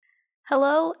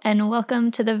Hello, and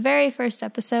welcome to the very first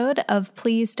episode of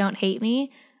Please Don't Hate Me.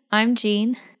 I'm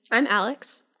Jean. I'm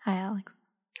Alex. Hi, Alex.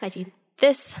 Hi, Jean.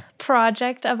 This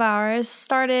project of ours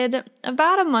started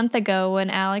about a month ago when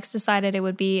Alex decided it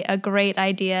would be a great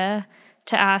idea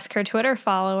to ask her Twitter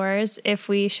followers if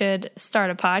we should start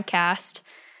a podcast.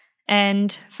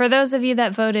 And for those of you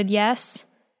that voted yes,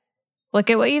 look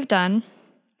at what you've done.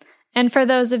 And for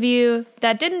those of you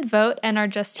that didn't vote and are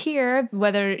just here,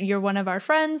 whether you're one of our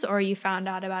friends or you found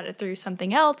out about it through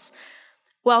something else,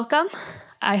 welcome.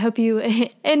 I hope you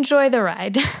enjoy the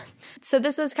ride. So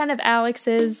this was kind of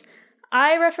Alex's,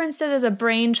 I referenced it as a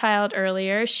brainchild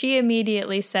earlier. She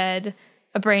immediately said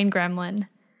a brain gremlin.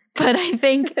 But I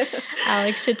think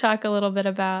Alex should talk a little bit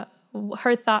about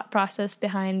her thought process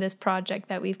behind this project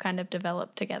that we've kind of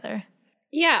developed together.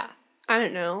 Yeah, I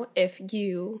don't know if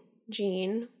you,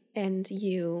 Jean, and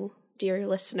you, dear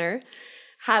listener,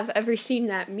 have ever seen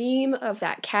that meme of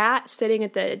that cat sitting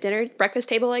at the breakfast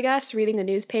table, I guess, reading the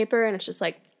newspaper, and it's just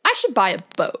like, I should buy a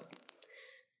boat.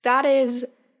 That is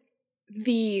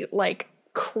the,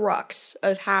 crux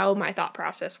of how my thought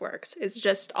process works. It's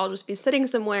just, I'll just be sitting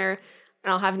somewhere,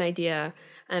 and I'll have an idea,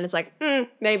 and it's like,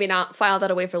 maybe not, file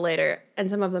that away for later. And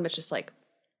some of them, it's just like,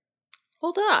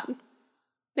 hold on,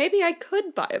 maybe I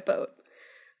could buy a boat.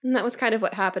 And that was kind of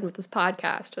what happened with this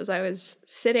podcast, was I was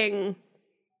sitting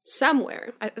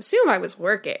somewhere. I assume I was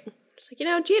working. Just like,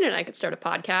 Gina and I could start a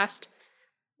podcast.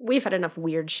 We've had enough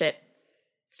weird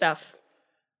stuff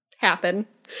happen.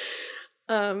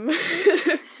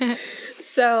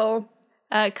 So.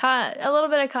 A little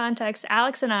bit of context.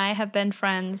 Alex and I have been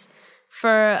friends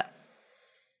for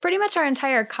pretty much our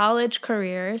entire college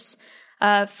careers.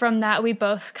 From that, we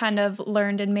both kind of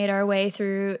learned and made our way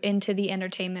through into the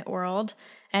entertainment world.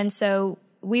 And so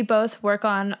we both work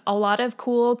on a lot of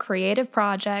cool creative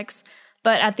projects,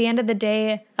 but at the end of the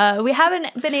day, we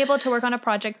haven't been able to work on a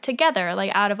project together.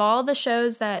 Like, out of all the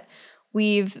shows that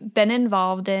we've been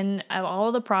involved in, all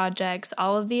of the projects,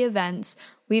 all of the events,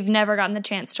 we've never gotten the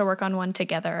chance to work on one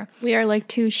together. We are like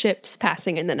two ships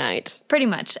passing in the night. Pretty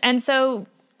much. And so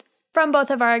from both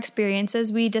of our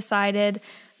experiences, we decided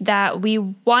that we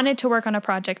wanted to work on a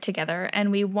project together,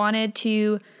 and we wanted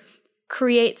to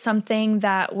create something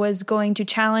that was going to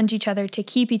challenge each other to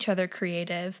keep each other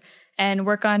creative and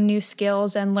work on new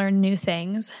skills and learn new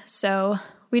things. So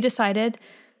we decided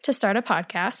to start a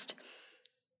podcast,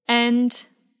 and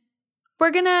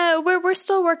we're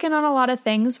still working on a lot of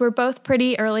things. We're both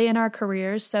pretty early in our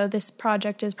careers, so this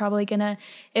project is probably gonna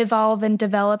evolve and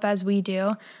develop as we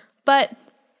do. But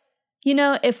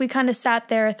if we kind of sat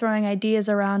there throwing ideas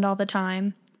around all the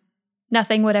time,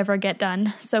 nothing would ever get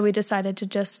done. So we decided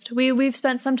to we've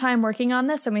spent some time working on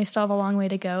this, and we still have a long way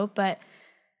to go, but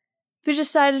we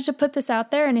decided to put this out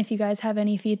there. And if you guys have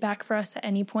any feedback for us at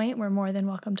any point, we're more than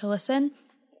welcome to listen.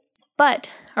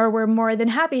 We're more than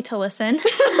happy to listen.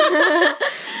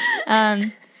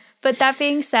 But that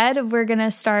being said, we're going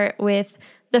to start with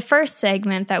the first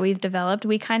segment that we've developed.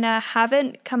 We kind of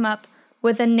haven't come up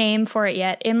with a name for it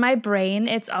yet. In my brain,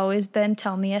 it's always been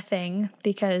Tell Me a Thing,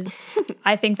 because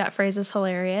I think that phrase is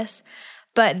hilarious.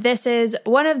 But this is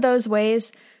one of those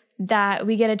ways that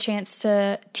we get a chance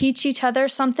to teach each other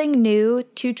something new,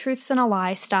 two truths and a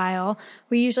lie style.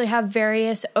 We usually have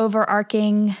various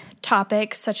overarching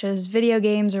topics, such as video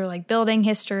games or like building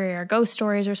history or ghost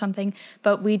stories or something.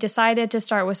 But we decided to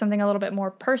start with something a little bit more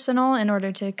personal in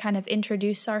order to kind of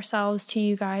introduce ourselves to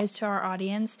you guys, to our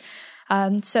audience.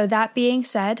 So that being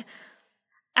said,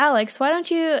 Alex, why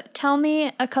don't you tell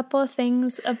me a couple of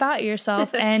things about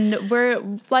yourself? And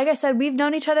like I said, we've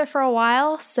known each other for a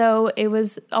while, so it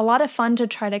was a lot of fun to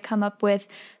try to come up with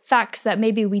facts that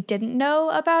maybe we didn't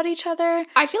know about each other.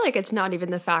 I feel like it's not even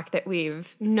the fact that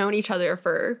we've known each other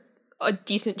for a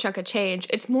decent chunk of change.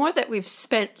 It's more that we've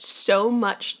spent so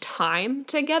much time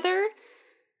together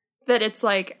that it's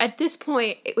like, at this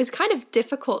point, it was kind of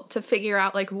difficult to figure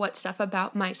out, what stuff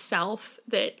about myself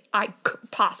that I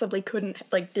possibly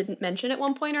didn't mention at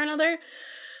one point or another.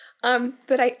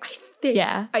 But I think...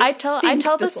 Yeah, I tell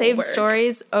the same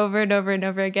stories over and over and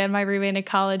over again. My roommate in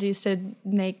college used to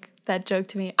make that joke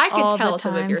to me I all could tell the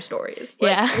time. some of your stories.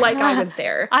 Yeah. I was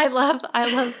there. I love...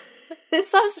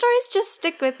 Some stories just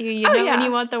stick with you, when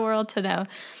you want the world to know.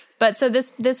 But so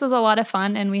this was a lot of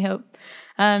fun, and we hope...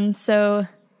 So...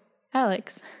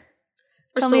 Alex,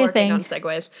 we're still working on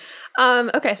segues.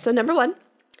 Okay, so number one,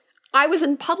 I was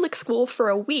in public school for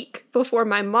a week before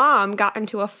my mom got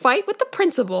into a fight with the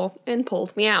principal and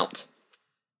pulled me out.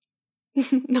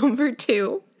 Number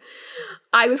two,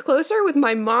 I was closer with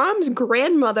my mom's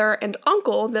grandmother and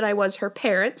uncle than I was her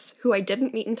parents, who I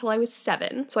didn't meet until I was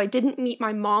 7. So I didn't meet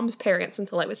my mom's parents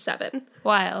until I was 7.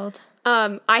 Wild.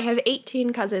 I have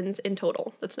 18 cousins in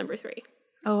total. That's number 3.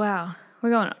 Oh, wow. We're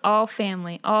going all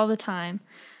family all the time.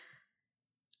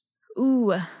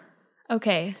 Ooh.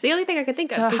 Okay. It's the only thing I could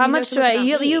think of. So how much do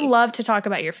you love to talk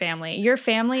about your family? Your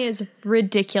family is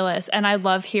ridiculous, and I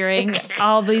love hearing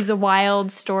all these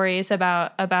wild stories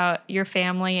about your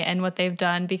family and what they've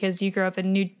done, because you grew up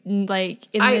in you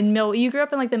grew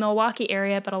up in like the Milwaukee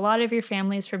area, but a lot of your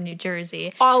family is from New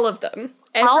Jersey. All of them.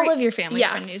 All of your family is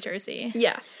from New Jersey.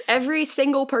 Yes. Every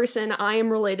single person I am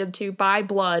related to by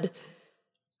blood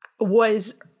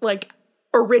was birthed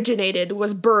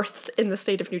in the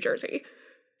state of New Jersey.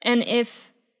 And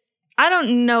if I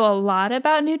don't know a lot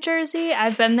about New Jersey,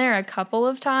 I've been there a couple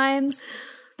of times,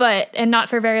 and not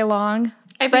for very long.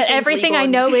 But everything I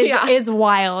know is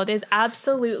wild, is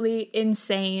absolutely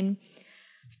insane.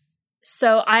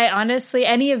 So I honestly,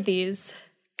 any of these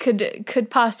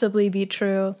could possibly be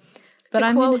true. But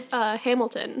to quote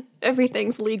Hamilton,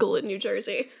 everything's legal in New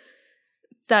Jersey.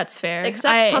 That's fair.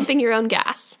 Except pumping your own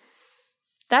gas.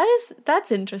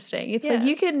 That's interesting. It's like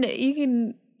you can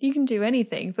do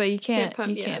anything, but you can't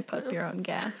pump your own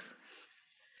gas.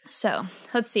 So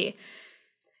let's see.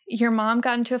 Your mom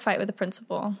got into a fight with the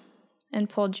principal and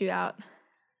pulled you out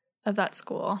of that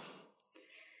school.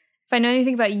 If I know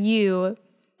anything about you,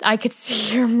 I could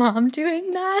see your mom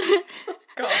doing that.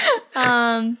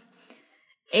 God.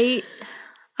 8.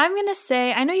 I'm gonna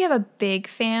say, I know you have a big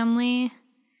family,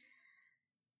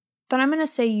 but I'm gonna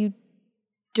say you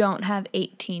don't have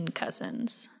 18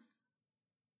 cousins.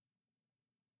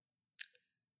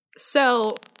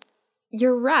 So,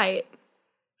 you're right.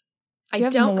 I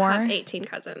don't more? have 18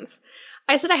 cousins.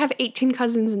 I said I have 18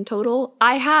 cousins in total.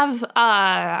 I have,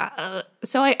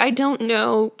 so I don't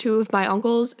know 2 of my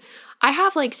uncles. I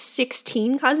have like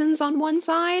 16 cousins on one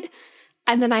side,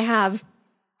 and then I have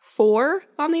 4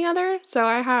 on the other. So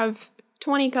I have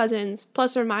 20 cousins,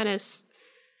 plus or minus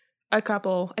a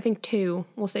couple. I think 2.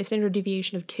 We'll say standard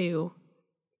deviation of 2.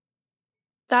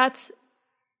 That's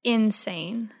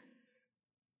insane.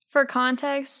 For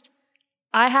context,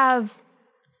 I have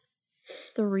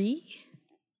 3.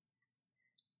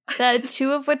 That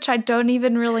 2 of which I don't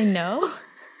even really know.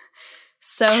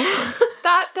 So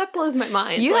that blows my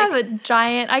mind. You have a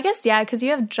giant, I guess, because you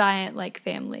have giant like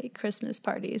family Christmas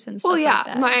parties and stuff. Well, yeah, like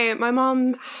that. my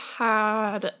mom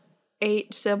had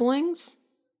 8 siblings,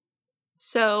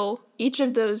 so each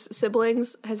of those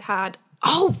siblings has had.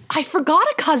 Oh, I forgot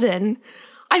a cousin.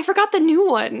 I forgot the new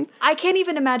one. I can't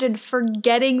even imagine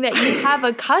forgetting that you have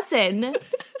a cousin.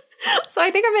 So I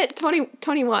think I'm at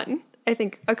 21. I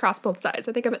think across both sides.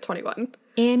 I think I'm at 21.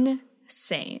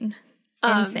 Insane.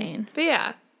 Insane. But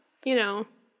yeah,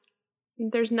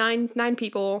 there's nine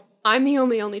people. I'm the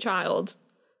only child.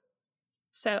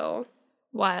 So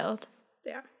wild.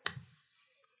 Yeah.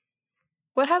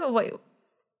 What happened? Wait.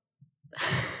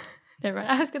 Never mind.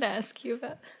 I was gonna ask you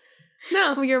about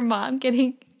your mom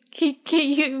your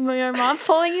mom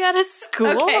pulling you out of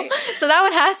school. Okay. So that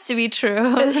one has to be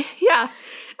true. Yeah.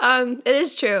 It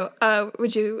is true.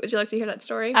 Would you like to hear that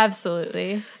story?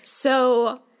 Absolutely.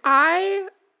 So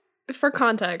for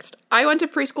context, I went to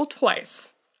preschool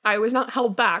twice. I was not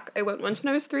held back. I went once when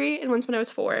I was 3 and once when I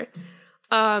was 4.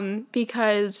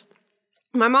 Because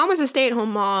my mom was a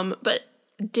stay-at-home mom, but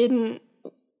didn't,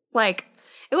 it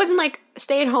wasn't like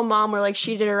stay-at-home mom where,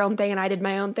 she did her own thing and I did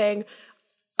my own thing.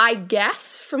 I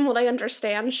guess, from what I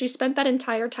understand, she spent that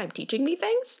entire time teaching me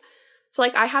things. So,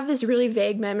 I have this really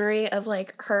vague memory of,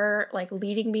 her,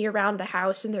 leading me around the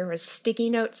house, and there was sticky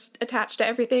notes attached to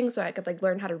everything so I could,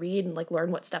 learn how to read and,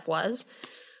 learn what stuff was.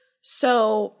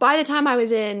 So, by the time I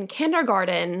was in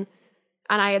kindergarten,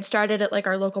 and I had started at,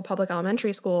 our local public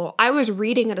elementary school, I was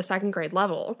reading at a 2nd grade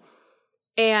level.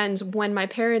 And when my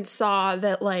parents saw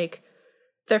that,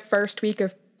 the first week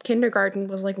of kindergarten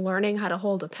was, learning how to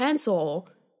hold a pencil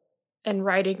and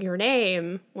writing your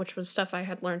name, which was stuff I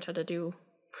had learned how to do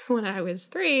when I was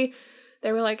 3,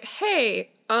 they were like,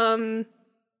 hey, are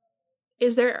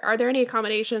there any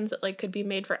accommodations that could be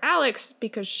made for Alex,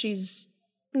 because she's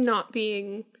not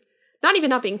being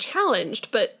challenged,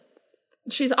 but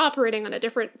she's operating on a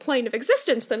different plane of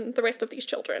existence than the rest of these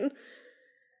children.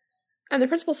 And the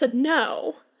principal said,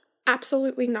 no,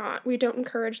 absolutely not. We don't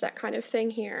encourage that kind of thing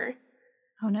here.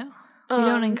 Oh no. We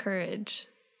don't encourage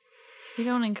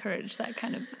that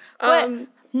kind of what?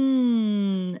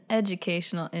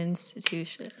 Educational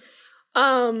institutions.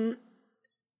 So,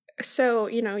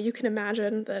 you can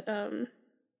imagine that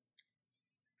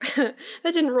that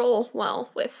didn't roll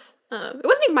well with, it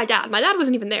wasn't even my dad. My dad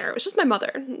wasn't even there. It was just my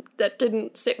mother that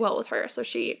didn't sit well with her. So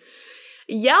she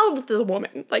yelled at the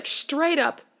woman, like straight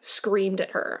up screamed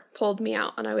at her, pulled me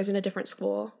out, and I was in a different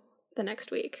school the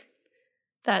next week.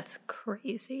 That's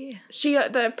crazy.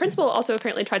 The principal also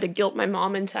apparently tried to guilt my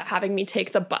mom into having me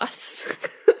take the bus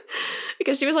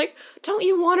because she was like, don't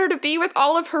you want her to be with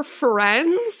all of her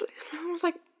friends? And I was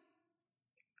like,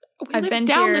 I've been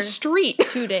down the street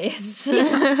 2 days. So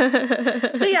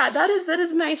yeah, that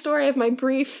is my story of my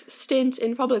brief stint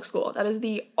in public school. That is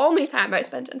the only time I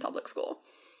spent in public school.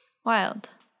 Wild.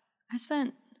 I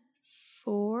spent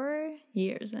 4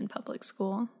 years in public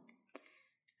school.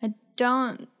 I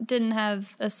didn't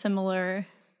have a similar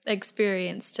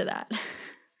experience to that.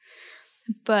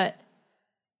 But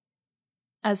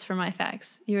as for my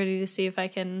facts, you ready to see if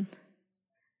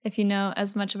you know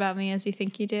as much about me as you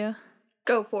think you do?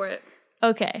 Go for it.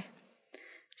 Okay.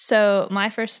 So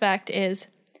my first fact is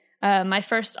my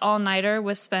first all-nighter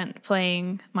was spent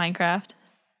playing Minecraft.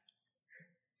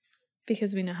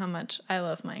 Because we know how much I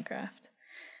love Minecraft.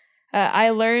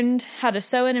 I learned how to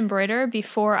sew and embroider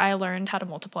before I learned how to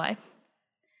multiply.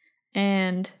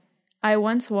 And I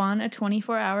once won a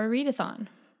 24-hour readathon.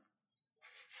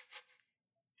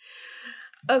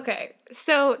 Okay,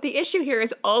 so the issue here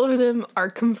is all of them are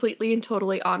completely and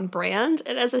totally on brand,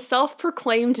 and as a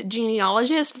self-proclaimed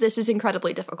genealogist, this is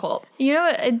incredibly difficult. You know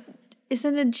what?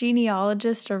 Isn't a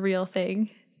genealogist a real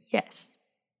thing? Yes.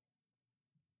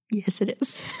 Yes, it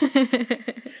is.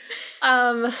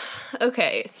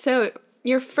 Okay, so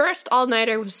your first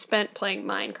all-nighter was spent playing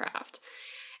Minecraft.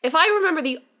 If I remember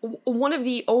one of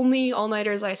the only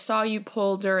all-nighters I saw you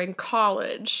pull during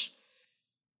college,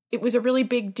 it was a really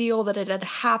big deal that it had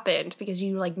happened because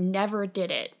you, like, never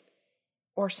did it.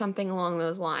 Or something along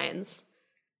those lines.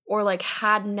 Or, like,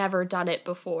 had never done it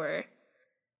before.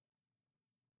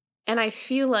 And I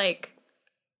feel like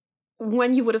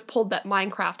when you would have pulled that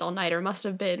Minecraft all-nighter must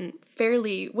have been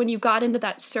fairly, when you got into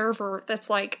that server that's,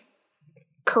 like,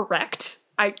 correct.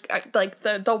 I like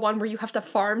the one where you have to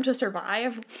farm to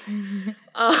survive.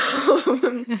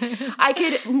 I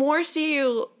could more see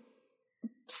you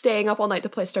staying up all night to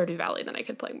play Stardew Valley than I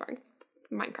could play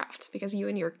Minecraft because you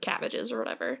and your cabbages or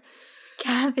whatever.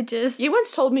 Cabbages. You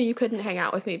once told me you couldn't hang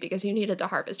out with me because you needed to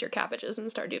harvest your cabbages in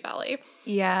Stardew Valley.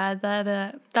 Yeah,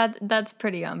 that's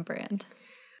pretty on brand.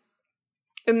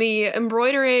 And the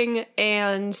embroidering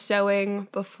and sewing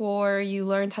before you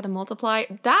learned how to multiply,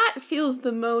 that feels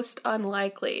the most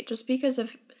unlikely just because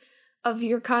of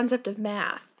your concept of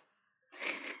math.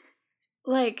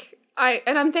 Like,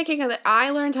 I'm thinking that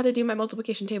I learned how to do my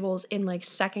multiplication tables in, like,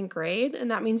 2nd grade, and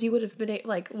that means you would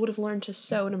have learned to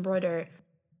sew and embroider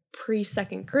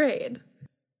pre-2nd grade.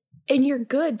 And you're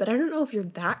good, but I don't know if you're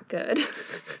that good.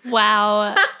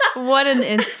 Wow. What an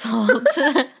insult.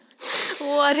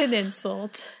 What an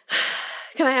insult.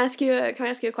 Can I ask you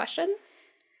a question?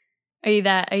 Are you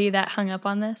that hung up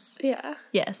on this? Yeah.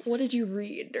 Yes. What did you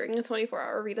read during the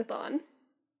 24-hour readathon?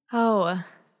 Oh.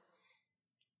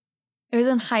 It was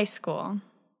in high school.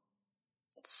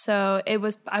 So I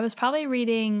was probably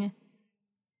reading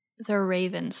The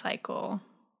Raven Cycle.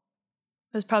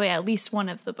 It was probably at least one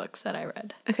of the books that I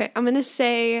read. Okay, I'm going to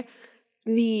say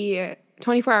the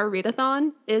 24-hour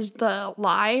readathon is the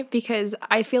lie because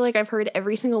I feel like I've heard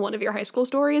every single one of your high school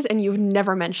stories and you've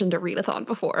never mentioned a readathon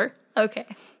before. Okay.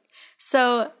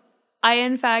 So I,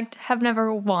 in fact, have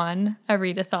never won a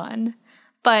readathon,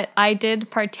 but I did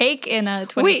partake in a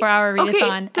 24-hour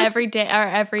readathon every day or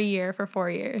every year for 4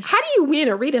 years. How do you win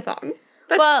a readathon?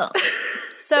 Well,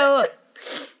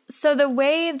 so the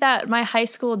way that my high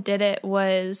school did it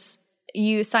was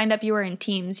you signed up, you were in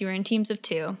teams of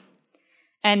 2.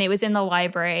 And it was in the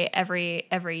library every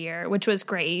year, which was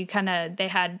great. They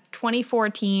had 24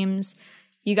 teams.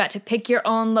 You got to pick your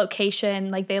own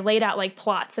location. Like, they laid out, like,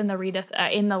 plots in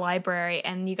the library,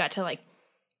 and you got to, like,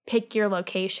 pick your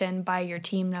location by your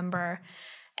team number.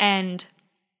 And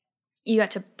you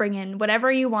got to bring in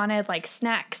whatever you wanted, like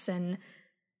snacks, and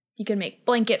you could make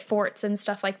blanket forts and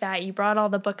stuff like that. You brought all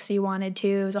the books you wanted to.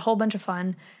 It was a whole bunch of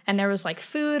fun. And there was, like,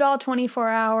 food all 24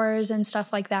 hours and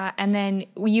stuff like that. And then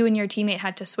you and your teammate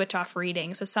had to switch off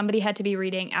reading. So somebody had to be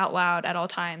reading out loud at all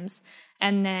times.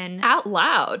 And then... Out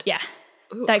loud? Yeah.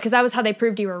 Because that was how they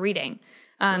proved you were reading.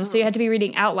 So you had to be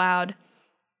reading out loud.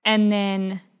 And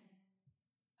then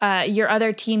your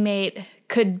other teammate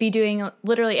could be doing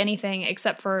literally anything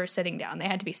except for sitting down. They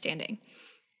had to be standing.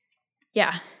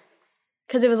 Yeah.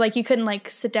 Because it was like you couldn't, like,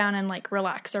 sit down and, like,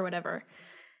 relax or whatever.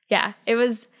 Yeah, it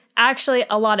was actually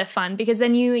a lot of fun because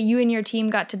then you and your team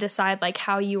got to decide like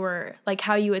how you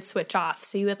would switch off.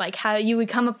 So you would like how you would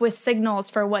come up with signals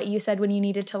for what you said when you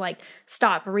needed to like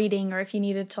stop reading, or if you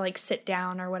needed to like sit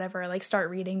down or whatever, like start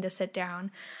reading to sit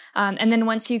down. And then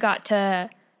once you got to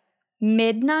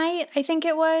midnight, I think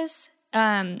it was,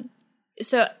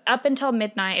 so up until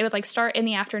midnight, it would like start in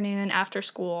the afternoon after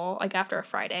school, like after a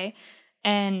Friday,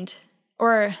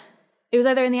 or it was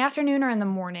either in the afternoon or in the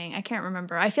morning. I can't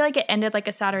remember. I feel like it ended like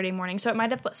a Saturday morning. So it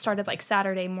might have started like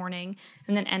Saturday morning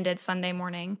and then ended Sunday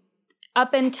morning.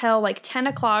 Up until like 10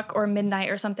 o'clock or midnight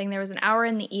or something, there was an hour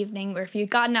in the evening where if you'd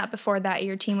gotten out before that,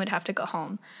 your team would have to go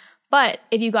home. But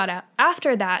if you got out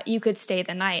after that, you could stay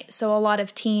the night. So a lot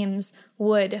of teams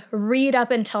would read up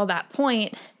until that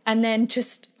point and then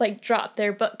just like drop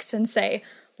their books and say,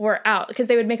 we're out. Because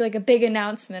they would make like a big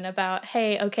announcement about,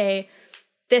 hey, okay,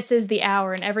 this is the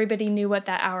hour, and everybody knew what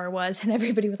that hour was, and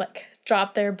everybody would like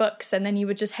drop their books, and then you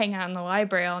would just hang out in the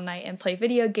library all night and play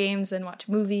video games and watch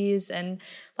movies and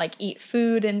like eat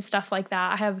food and stuff like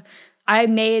that. I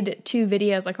made 2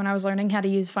 videos like when I was learning how to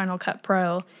use Final Cut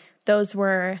Pro.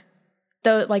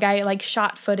 I like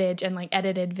shot footage and like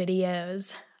edited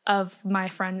videos of my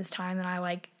friends' time that I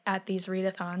like at these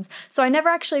readathons. So I never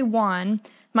actually won.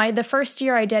 The first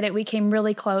year I did it, we came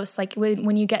really close. Like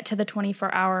when you get to the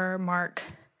 24-hour mark,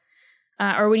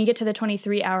 or when you get to the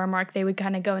 23-hour mark, they would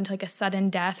kind of go into like a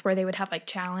sudden death where they would have like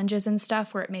challenges and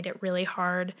stuff where it made it really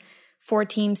hard for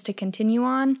teams to continue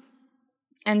on.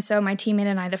 And so my teammate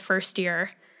and I the first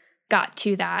year got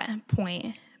to that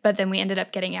point, but then we ended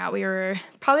up getting out. We were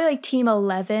probably like team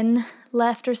 11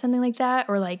 left or something like that,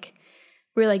 or like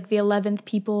we were like the 11th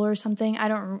people or something. I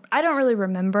don't really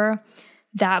remember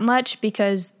that much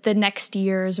because the next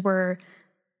years were,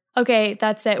 okay,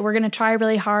 that's it. We're going to try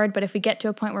really hard, but if we get to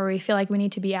a point where we feel like we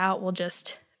need to be out, we'll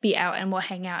just be out and we'll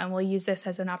hang out and we'll use this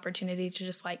as an opportunity to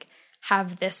just like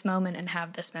have this moment and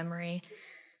have this memory.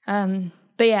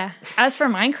 But yeah, as for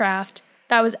Minecraft,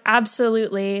 that was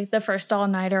absolutely the first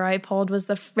all-nighter I pulled. Was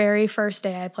the very first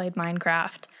day I played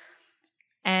Minecraft.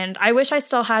 And I wish I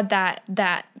still had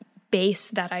that base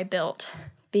that I built,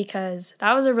 because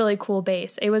that was a really cool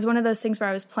base. It was one of those things where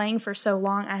I was playing for so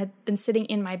long. I had been sitting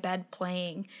in my bed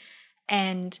playing,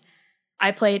 and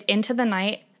I played into the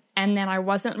night, and then I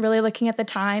wasn't really looking at the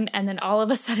time, and then all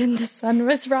of a sudden the sun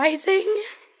was rising.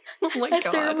 Oh my God.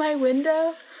 Through my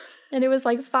window, and it was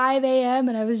like 5 a.m.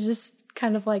 and I was just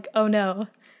kind of like, oh no,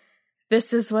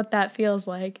 this is what that feels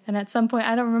like. And at some point,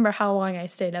 I don't remember how long I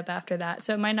stayed up after that,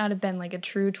 so it might not have been like a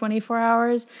true 24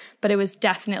 hours, but it was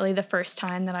definitely the first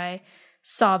time that I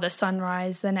saw the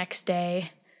sunrise the next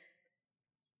day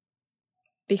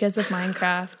because of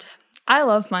Minecraft. I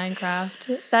love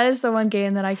Minecraft. That is the one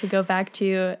game that I could go back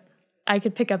to. I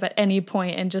could pick up at any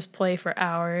point and just play for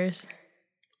hours.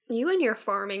 You and your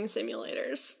farming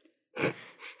simulators.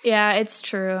 Yeah, it's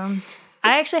true.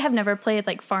 I actually have never played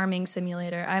like Farming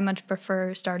Simulator. I much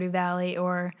prefer Stardew Valley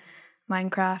or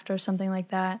Minecraft or something like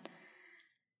that.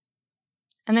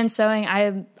 And then sewing,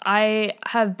 I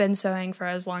have been sewing for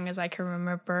as long as I can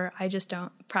remember. I just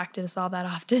don't practice all that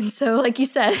often. So like you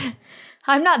said,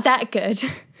 I'm not that good.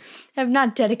 I've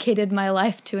not dedicated my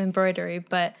life to embroidery,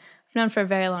 but I've known for a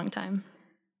very long time.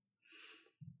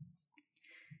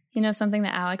 You know something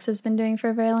that Alex has been doing for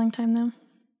a very long time, though?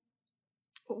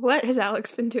 What has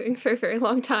Alex been doing for a very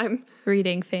long time?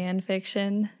 Reading fan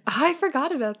fiction. I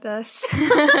forgot about this.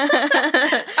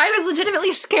 I was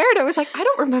legitimately scared. I was like, I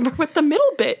don't remember what the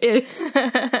middle bit is.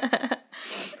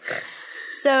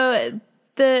 So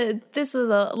this was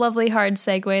a lovely hard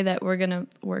segue that we're going to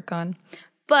work on.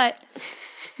 But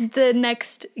the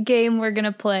next game we're going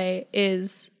to play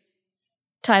is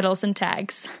Titles and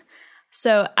Tags.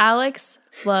 So Alex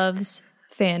loves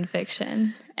fan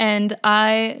fiction, and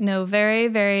I know very,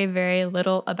 very, very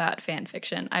little about fan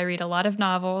fiction. I read a lot of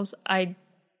novels, I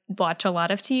watch a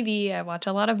lot of TV, I watch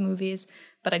a lot of movies,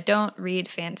 but I don't read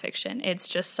fan fiction. It's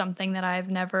just something that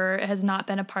has not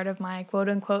been a part of my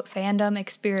quote-unquote fandom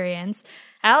experience.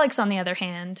 Alex, on the other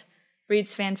hand,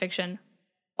 reads fan fiction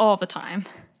all the time.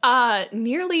 I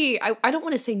don't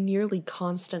want to say nearly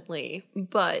constantly,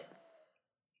 but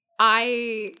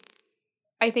I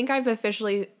think I've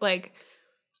officially, like,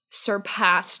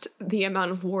 surpassed the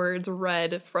amount of words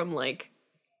read from, like,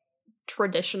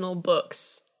 traditional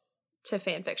books to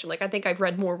fan fiction. Like, I think I've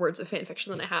read more words of fan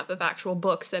fiction than I have of actual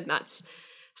books, and that's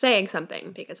saying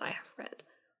something, because I have read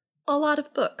a lot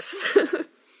of books.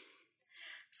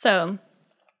 So,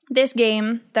 this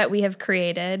game that we have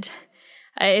created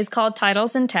is called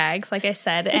Titles and Tags, like I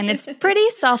said, and it's pretty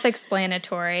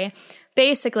self-explanatory.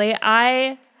 Basically,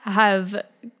 I have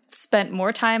spent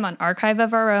more time on Archive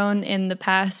of Our Own in the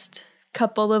past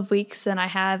couple of weeks than I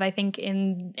have, I think,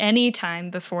 in any time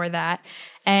before that.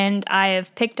 And I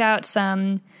have picked out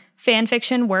some fan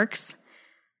fiction works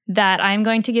that I'm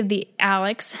going to give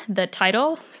Alex the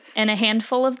title and a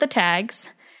handful of the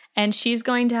tags, and she's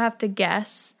going to have to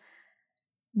guess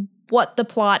what the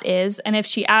plot is. And if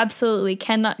she absolutely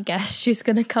cannot guess, she's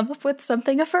going to come up with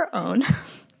something of her own.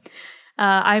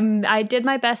 I did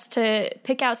my best to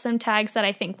pick out some tags that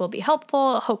I think will be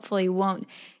helpful, hopefully won't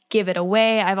give it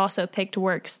away. I've also picked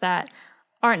works that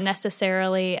aren't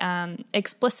necessarily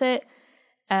explicit.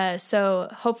 So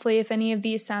hopefully if any of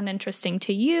these sound interesting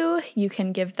to you, you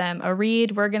can give them a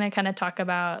read. We're going to kind of talk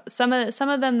about some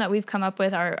of them that we've come up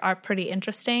with are pretty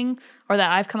interesting, or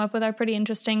that I've come up with are pretty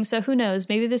interesting. So who knows,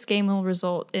 maybe this game will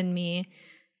result in me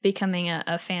becoming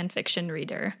a fan fiction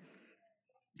reader.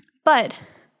 But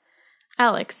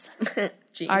Alex,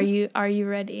 are you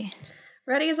ready?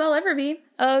 Ready as I'll ever be.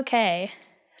 Okay.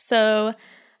 So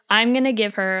I'm going to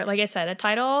give her, like I said, a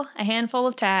title, a handful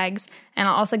of tags, and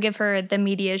I'll also give her the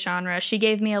media genre. She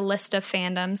gave me a list of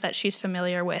fandoms that she's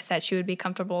familiar with that she would be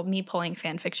comfortable me pulling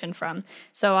fan fiction from.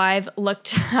 So I've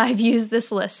used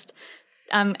this list,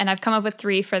 and I've come up with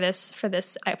 3 for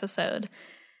this episode.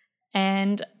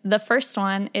 And the first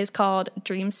one is called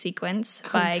Dream Sequence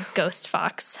by Ghost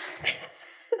Fox.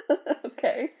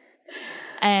 Okay.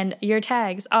 And your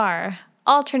tags are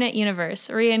alternate universe,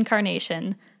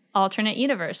 reincarnation, alternate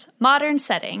universe, modern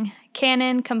setting,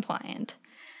 canon compliant,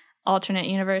 alternate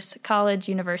universe, college,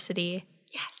 university,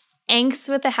 yes, angst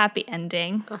with a happy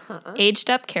ending, aged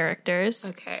up characters,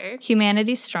 okay,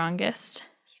 humanity's strongest,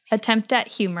 attempt at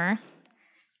humor,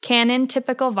 canon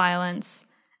typical violence,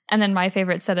 and then my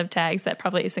favorite set of tags that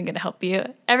probably isn't going to help you.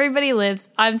 Everybody lives.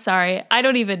 I'm sorry. I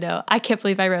don't even know. I can't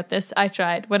believe I wrote this. I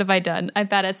tried. What have I done? I'm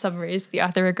bad at summaries. The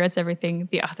author regrets everything.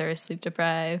 The author is sleep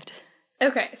deprived.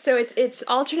 Okay, so it's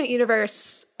alternate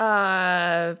universe,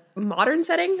 modern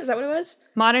setting? Is that what it was?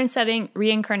 Modern setting,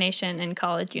 reincarnation, and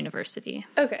college, university.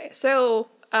 Okay, so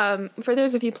for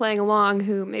those of you playing along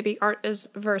who maybe aren't as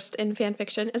versed in fan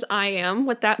fiction as I am,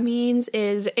 what that means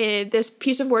is this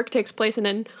piece of work takes place in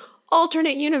an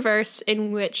alternate universe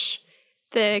in which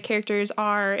the characters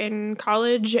are in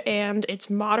college and it's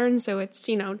modern, so it's,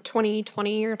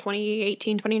 2020 or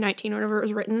 2018, 2019, whatever it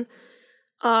was written.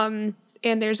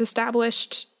 And there's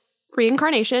established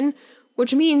reincarnation,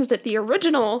 which means that the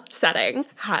original setting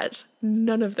has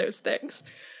none of those things.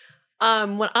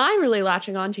 What I'm really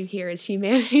latching onto here is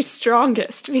humanity's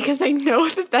strongest, because I know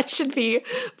that should be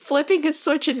flipping a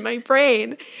switch in my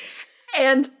brain.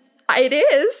 And it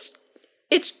is.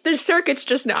 The circuit's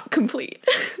just not complete.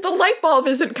 The light bulb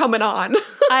isn't coming on.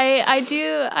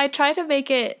 I try to make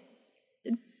it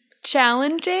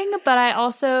challenging, but I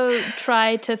also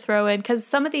try to throw in, because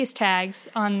some of these tags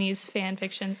on these fan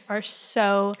fictions are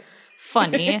so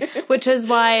funny, which is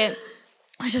why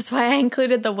I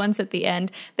included the ones at the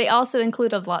end. They also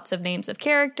include lots of names of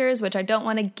characters, which I don't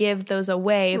want to give those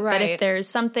away, right. But if there's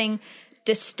something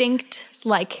distinct,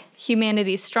 like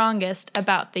humanity's strongest,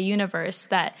 about the universe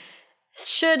that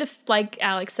should, like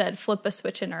Alex said, flip a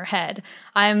switch in her head.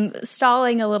 I'm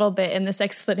stalling a little bit in this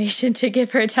explanation to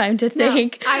give her time to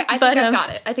think. No, I think I've got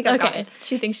it. I think I've got it.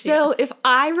 She thinks so. If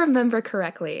I remember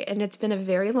correctly, and it's been a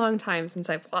very long time since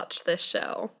I've watched this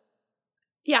show,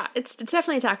 yeah, it's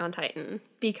definitely Attack on Titan,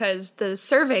 because the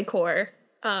Survey Corps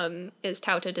is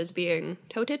touted as being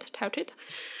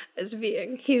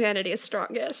humanity's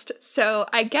strongest. So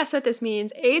I guess what this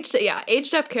means,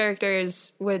 aged up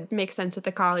characters would make sense with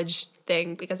the college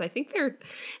thing, because I think they're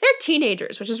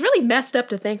teenagers, which is really messed up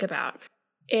to think about.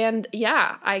 And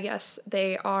yeah, I guess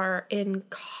they are in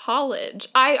college.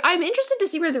 I'm interested to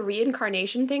see where the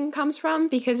reincarnation thing comes from,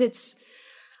 because it's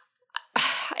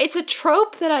a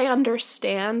trope that I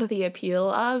understand the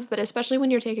appeal of, but especially when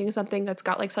you're taking something that's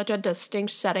got like such a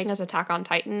distinct setting as Attack on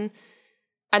Titan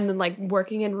and then like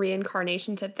working in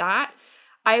reincarnation to that,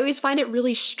 I always find it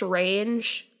really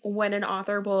strange when an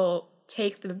author will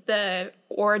take the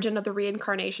origin of the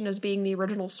reincarnation as being the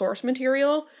original source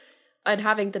material and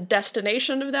having the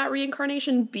destination of that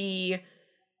reincarnation be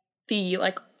the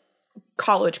like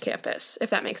college campus, if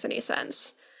that makes any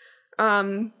sense.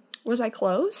 Was I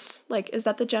close? Like, is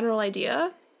that the general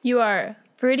idea? You are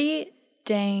pretty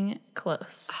dang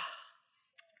close.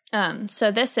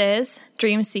 So this is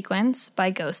Dream Sequence by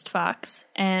Ghost Fox,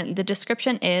 and the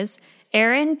description is,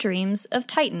 Eren dreams of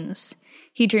titans.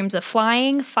 He dreams of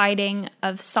flying, fighting,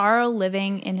 of sorrow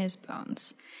living in his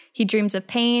bones. He dreams of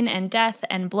pain and death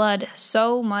and blood,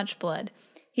 so much blood.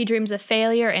 He dreams of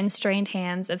failure and strained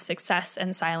hands, of success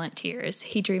and silent tears.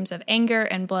 He dreams of anger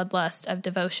and bloodlust, of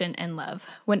devotion and love.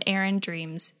 When Eren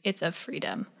dreams, it's of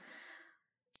freedom.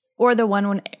 or the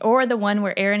one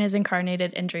where Eren is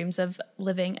incarnated and dreams of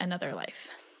living another life.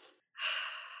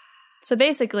 So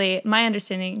basically, my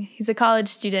understanding, he's a college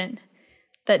student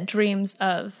that dreams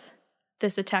of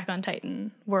this Attack on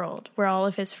Titan world where all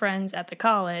of his friends at the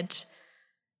college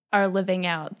are living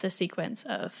out the sequence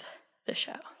of the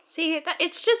show. See,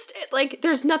 it's just, like,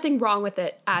 there's nothing wrong with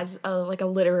it as a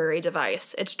literary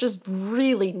device. It's just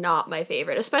really not my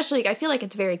favorite. Especially, I feel like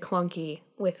it's very clunky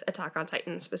with Attack on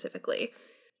Titan specifically.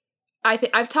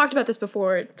 I've talked about this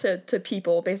before to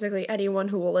people, basically anyone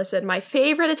who will listen. My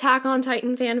favorite Attack on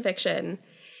Titan fanfiction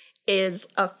is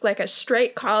a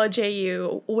straight college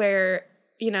AU where,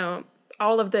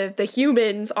 all of the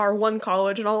humans are one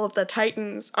college and all of the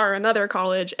Titans are another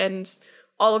college, and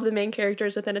all of the main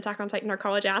characters within Attack on Titan are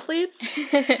college athletes.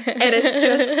 And it's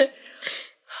just,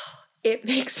 it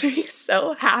makes me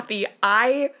so happy.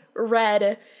 I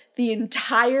read the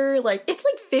entire, it's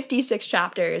 56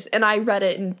 chapters, and I read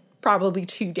it in probably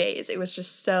 2 days. It was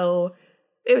just so,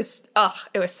 it was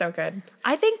so good.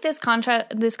 I think this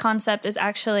concept is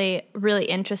actually really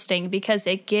interesting because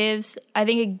I think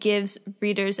it gives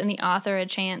readers and the author a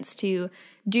chance to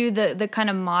do the kind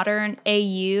of modern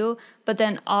AU, but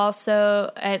then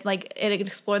also it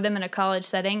explore them in a college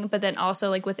setting, but then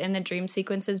also within the dream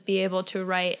sequences be able to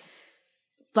write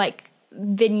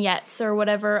vignettes or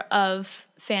whatever of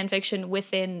fan fiction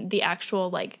within the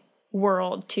actual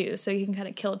world too. So you can kind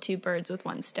of kill two birds with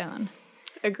one stone.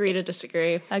 Agree to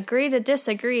disagree. Agree to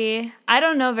disagree. I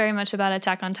don't know very much about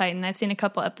Attack on Titan. I've seen a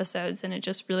couple episodes and it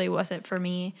just really wasn't for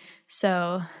me.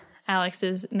 So Alex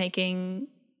is making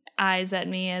eyes at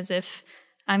me as if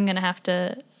I'm going to have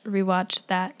to rewatch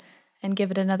that and give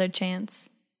it another chance.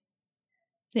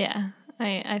 Yeah,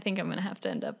 I think I'm going to have to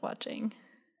end up watching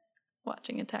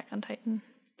Attack on Titan.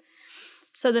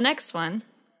 So the next one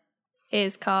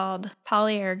is called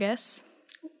Polyergus.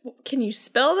 Can you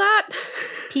spell that?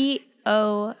 Polyergus.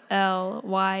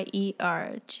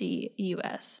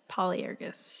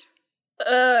 Polyergus.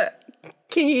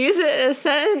 Can you use it in a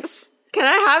sentence? Can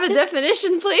I have a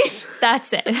definition, please?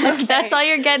 That's it. Okay. That's all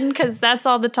you're getting because that's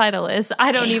all the title is.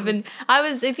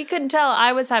 If you couldn't tell,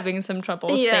 I was having some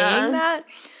trouble saying that.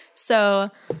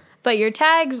 So, but your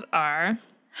tags are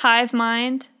hive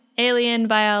mind, alien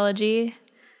biology,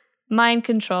 mind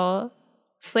control,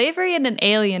 slavery in an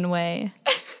alien way,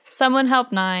 someone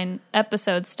help 9,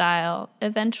 episode style,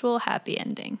 eventual happy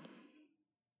ending.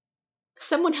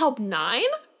 Someone help 9?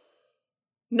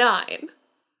 9.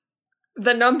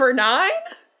 The number 9?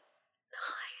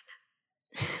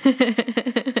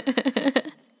 9.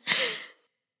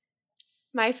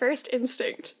 My first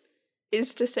instinct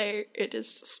is to say it is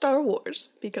Star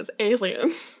Wars because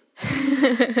aliens.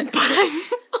 But I'm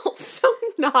also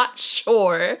not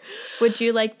sure. Would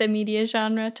you like the media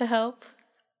genre to help?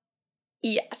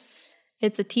 Yes.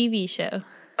 It's a TV show.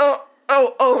 Oh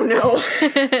no.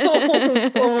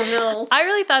 oh no. I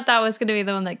really thought that was going to be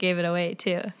the one that gave it away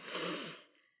too.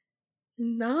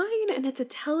 9 and it's a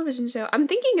television show. I'm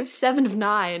thinking of 7 of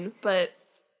 9, but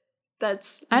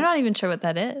that's... I'm not even sure what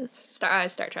that is. Star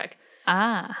Trek.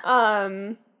 Ah.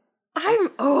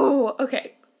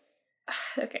 Okay.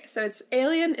 Okay, so it's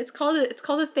Alien. It's called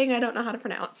a thing I don't know how to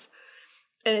pronounce.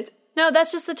 And it's... No,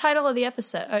 that's just the title of the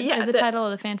episode. The title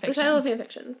of the fanfiction. The title of the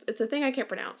fanfiction. It's a thing I can't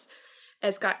pronounce. And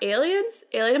it's got aliens,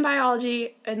 alien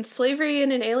biology, and slavery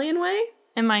in an alien way.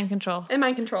 And mind control.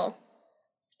 All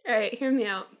right, hear me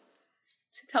out.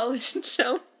 It's a television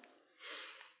show.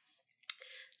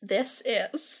 This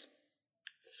is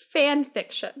fan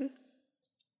fiction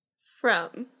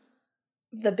from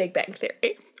The Big Bang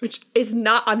Theory, which is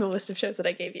not on the list of shows that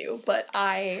I gave you, but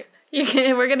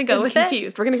we're gonna go with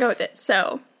confused. We're gonna go with it.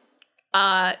 So,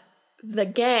 the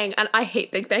gang, and I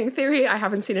hate Big Bang Theory. I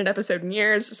haven't seen an episode in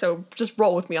years, so just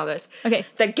roll with me on this. Okay.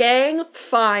 The gang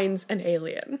finds an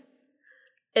alien.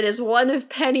 It is one of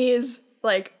Penny's,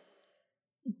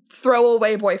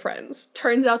 throwaway boyfriends.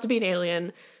 Turns out to be an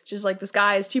alien. She's like, this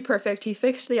guy is too perfect. He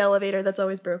fixed the elevator that's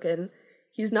always broken.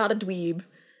 He's not a dweeb.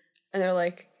 And they're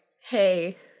like,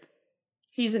 hey,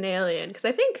 he's an alien. Because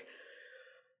I think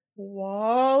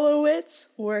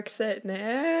Wolowitz works at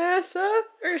NASA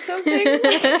or something.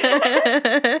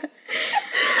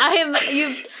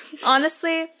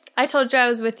 Honestly, I told you I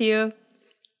was with you.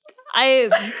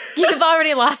 You've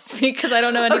already lost me because I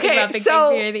don't know anything about Big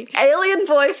Bang Theory. Alien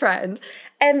boyfriend,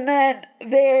 and then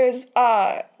there's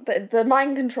the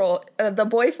mind control. The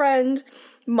boyfriend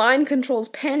mind controls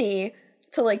Penny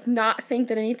to not think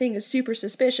that anything is super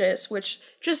suspicious, which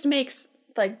just makes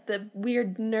the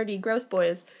weird nerdy gross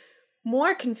boys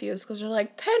more confused because they're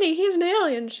like, Penny, he's an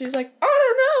alien. She's like,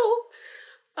 I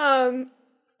don't know.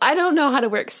 I don't know how to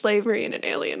work slavery in an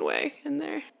alien way in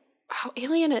there.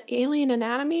 Alien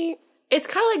Anatomy. It's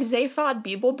kind of like Zaphod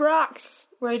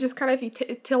Beeblebrox, where he just kind of, if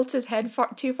he tilts his head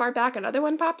too far back, another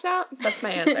one pops out. That's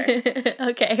my answer.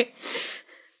 Okay.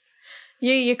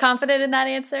 You confident in that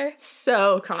answer?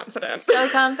 So confident. So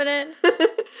confident?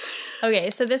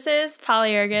 Okay, so this is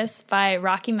Polyergus by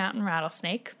Rocky Mountain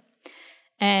Rattlesnake.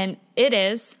 And it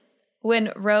is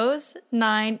when Rose,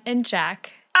 Nine, and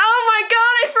Jack... Oh my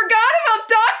god, I forgot about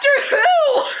Doctor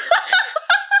Who!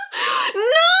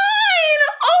 Nine!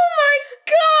 Oh my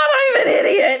god, I'm an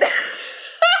idiot!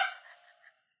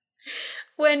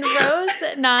 When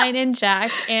Rose, Nine, and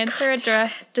Jack answer a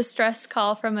distress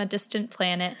call from a distant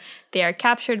planet, they are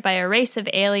captured by a race of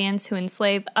aliens who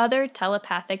enslave other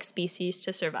telepathic species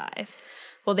to survive.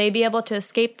 Will they be able to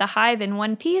escape the hive in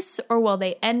one piece, or will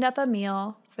they end up a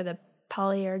meal for the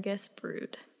Polyergus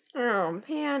brood? Oh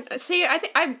man. See, I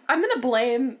think I'm gonna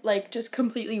blame, like, just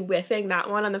completely whiffing that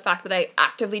one on the fact that I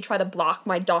actively try to block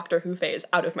my Doctor Who phase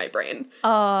out of my brain.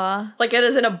 Like, it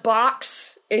is in a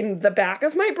box in the back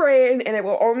of my brain, and it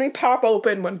will only pop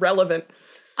open when relevant.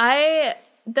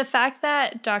 The fact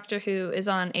that Doctor Who is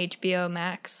on HBO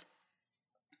Max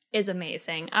is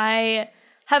amazing. I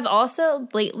have also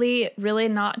lately really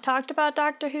not talked about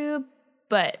Doctor Who,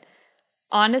 but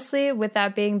honestly, with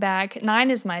that being back,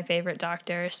 9 is my favorite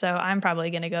Doctor, so I'm probably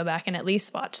going to go back and at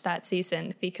least watch that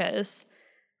season because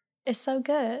it's so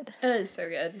good. It is so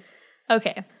good.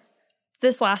 Okay.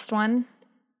 This last one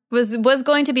was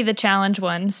going to be the challenge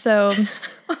one, so...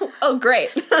 Oh, great.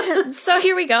 So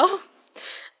here we go.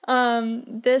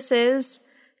 This is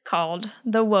called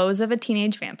The Woes of a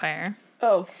Teenage Vampire.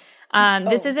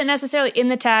 This isn't necessarily in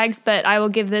the tags, but I will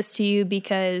give this to you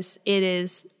because it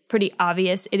is pretty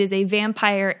obvious. It is a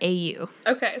vampire AU.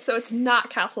 Okay, so it's not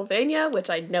Castlevania, which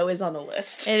I know is on the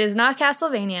list. It is not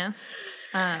Castlevania.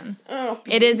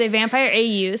 It is a vampire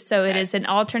AU, so it is an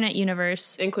alternate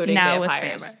universe. Including now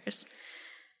vampires. With vampires.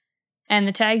 And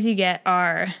the tags you get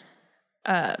are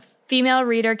female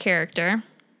reader character,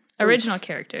 original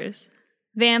characters,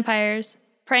 vampires,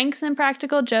 pranks and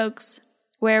practical jokes,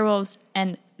 werewolves,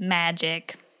 and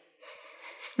magic.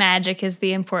 Magic is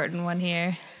the important one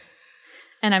here.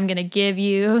 And I'm going to give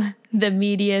you the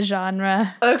media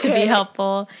genre to be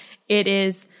helpful. It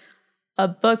is a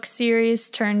book series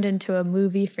turned into a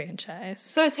movie franchise.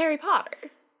 So it's Harry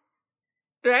Potter.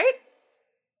 Right?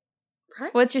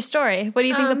 What's your story? What do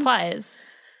you think the plot is?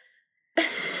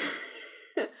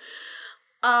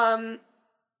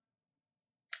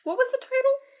 What was the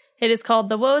title? It is called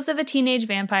The Woes of a Teenage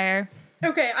Vampire.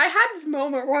 Okay, I had this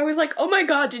moment where I was like, oh my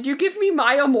god, did you give me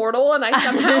My Immortal? And I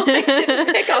somehow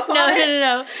didn't pick up on it.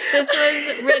 No.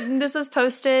 This was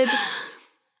posted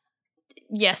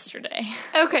yesterday.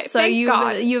 Okay, so you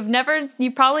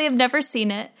probably have never seen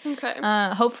it. Okay.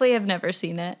 Hopefully have never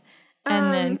seen it.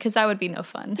 And then, because that would be no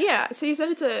fun. Yeah, so you said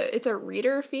it's a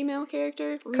reader female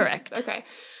character? Correct. Okay.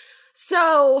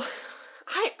 So,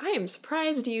 I am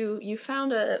surprised you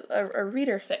found a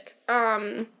reader fic.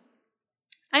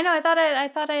 I know. I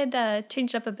thought I'd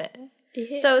change it up a bit.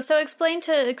 Yeah. So explain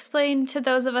to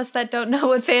those of us that don't know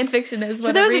what fan fiction is.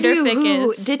 What those a reader of you fic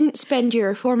who is. didn't spend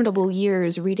your formidable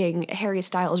years reading Harry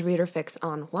Styles reader fics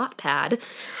on Wattpad.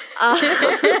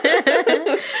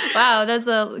 Wow, that's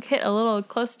hit a little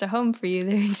close to home for you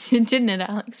there, didn't it,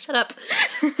 Alex? Shut up.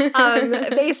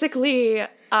 Basically,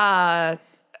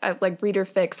 like reader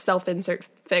fics, self-insert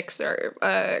fics,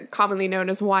 or commonly known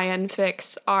as YN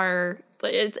fics, are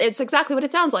it's exactly what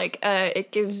it sounds like.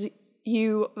 It gives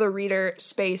you, the reader,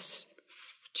 space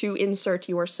to insert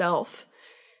yourself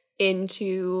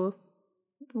into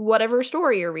whatever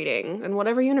story you're reading and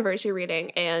whatever universe you're reading.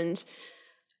 And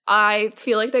I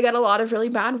feel like they get a lot of really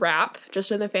bad rap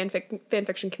just in the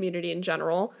fanfiction community in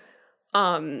general.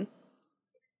 But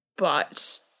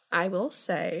I will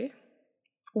say,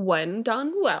 when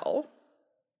done well,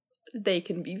 they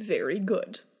can be very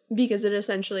good, because it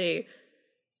essentially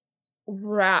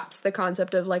wraps the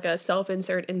concept of like a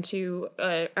self-insert into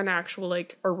an actual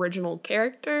like original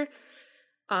character.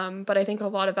 But I think a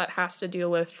lot of that has to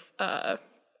deal with,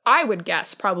 I would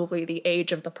guess, probably the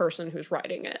age of the person who's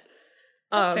writing it.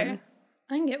 That's fair.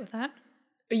 I can get with that.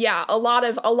 Yeah, a lot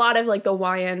of like the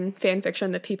YN fan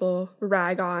fiction that people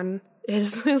rag on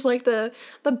is like the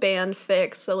band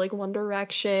fics, so like One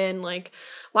Direction, like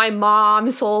my mom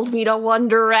sold me to One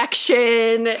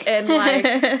Direction, and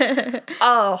like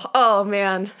oh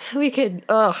man, we could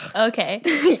Okay.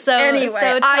 So anyway,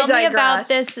 so tell me about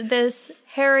digress. this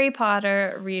Harry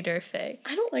Potter reader fic.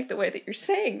 I don't like the way that you're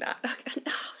saying that.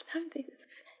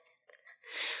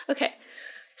 Okay,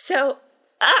 so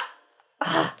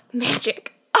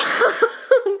magic.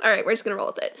 All right, we're just gonna roll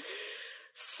with it.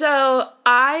 So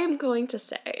I'm going to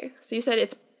say, so you said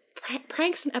it's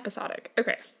pranks and episodic.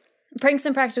 Okay. Pranks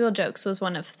and Practical Jokes was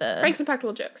one of the... Pranks and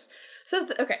Practical Jokes. So,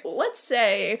 okay, let's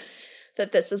say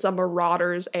that this is a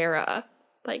Marauders era,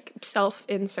 like,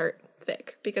 self-insert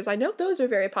fic, because I know those are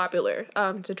very popular,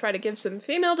 to try to give some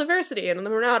female diversity in the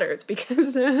Marauders,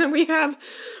 because we have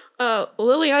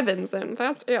Lily Evans, and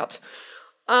that's it.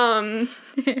 I'm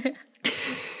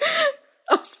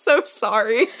so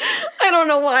sorry. I don't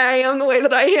know why I am the way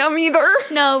that I am either.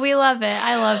 No, we love it.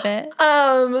 I love it.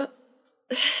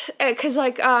 Because,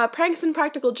 like, pranks and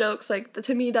practical jokes, like,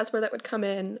 to me, that's where that would come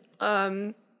in.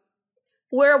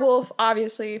 Werewolf,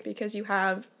 obviously, because you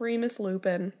have Remus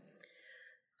Lupin.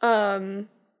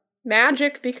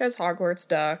 Magic, because Hogwarts,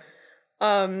 duh.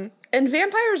 And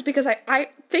vampires, because I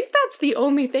think that's the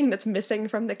only thing that's missing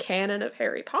from the canon of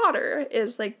Harry Potter,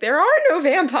 is, like, there are no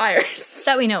vampires.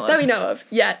 That we know of. That we know of.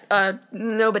 Yet,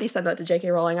 nobody said that to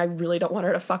J.K. Rowling. I really don't want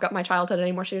her to fuck up my childhood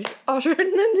anymore. She was ushered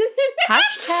in.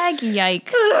 Hashtag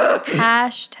yikes.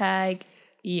 Hashtag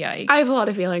yikes. I have a lot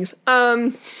of feelings.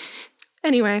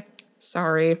 Anyway,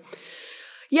 sorry.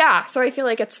 Yeah, so I feel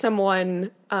like it's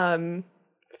someone,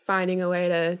 finding a way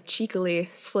to cheekily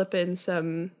slip in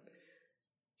some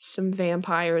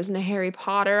vampires into Harry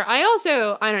Potter. I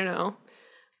don't know.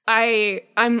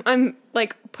 I'm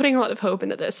like putting a lot of hope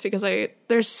into this because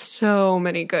there's so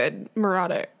many good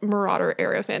Marauder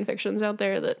era fan fictions out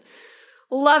there that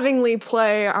lovingly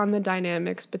play on the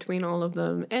dynamics between all of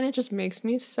them, and it just makes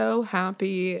me so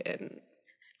happy. And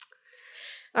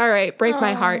all right, break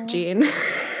my heart, Jean.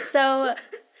 So,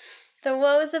 The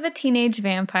Woes of a Teenage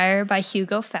Vampire by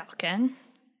Hugo Falcon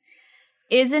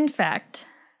is in fact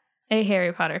a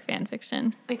Harry Potter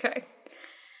fanfiction. Okay.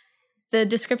 The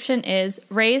description is,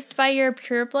 raised by your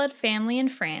pureblood family in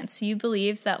France, you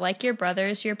believe that like your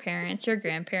brothers, your parents, your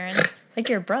grandparents, like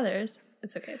your brothers,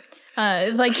 it's okay.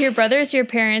 Like your brothers, your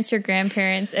parents, your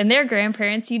grandparents, and their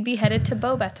grandparents, you'd be headed to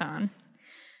Beauxbaton.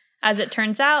 As it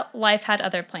turns out, life had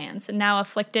other plans. Now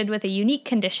afflicted with a unique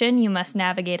condition, you must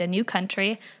navigate a new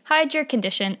country, hide your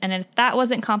condition, and if that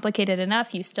wasn't complicated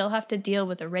enough, you still have to deal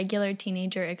with the regular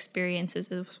teenager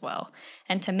experiences as well.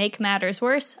 And to make matters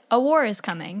worse, a war is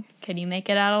coming. Can you make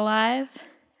it out alive?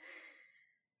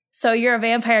 So you're a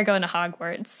vampire going to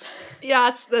Hogwarts.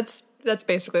 Yeah, that's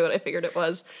basically what I figured it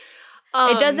was.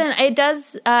 It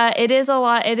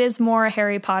is more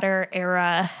Harry Potter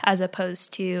era as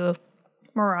opposed to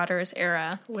Marauders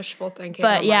era. Wishful thinking.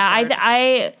 But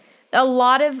yeah, a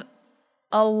lot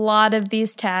of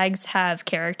these tags have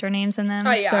character names in them.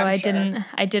 Oh, yeah, so sure.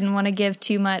 I didn't want to give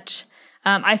too much.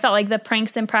 I felt like the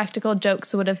pranks and practical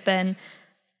jokes would have been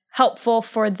helpful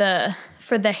for the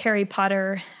Harry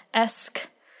Potter-esque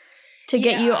to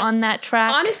get you on that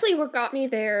track. Honestly, what got me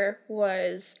there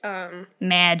was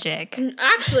magic.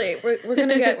 Actually, we're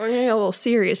gonna get a little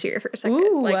serious here for a second.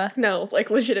 Ooh.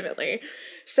 Legitimately.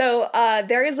 So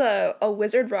there is a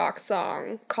Wizard Rock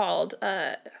song called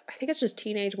I think it's just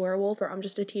Teenage Werewolf, or I'm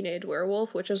Just a Teenage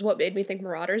Werewolf, which is what made me think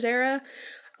Marauders era.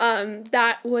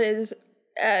 That was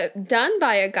done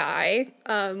by a guy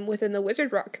within the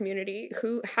Wizard Rock community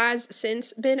who has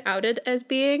since been outed as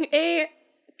being a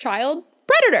child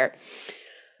predator.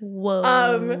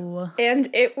 Whoa. And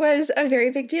it was a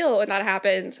very big deal when that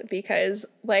happened because,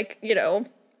 like, you know,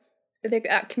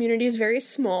 that community is very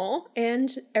small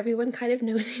and everyone kind of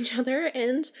knows each other,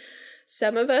 and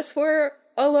some of us were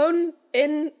alone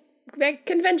in like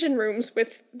convention rooms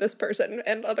with this person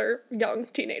and other young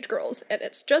teenage girls, and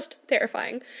it's just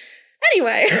terrifying.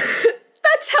 Anyway,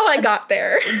 that's how I got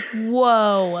there.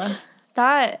 Whoa.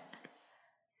 That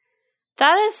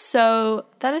is so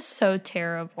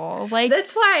terrible. Like,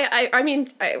 that's why I mean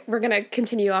we're gonna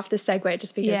continue off this segue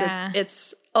just because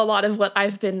it's a lot of what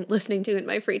I've been listening to in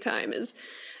my free time. Is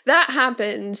that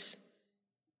happened.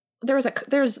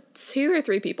 There's 2 or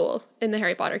 3 people in the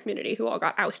Harry Potter community who all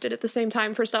got ousted at the same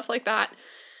time for stuff like that.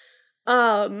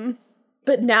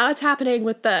 But now it's happening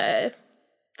with the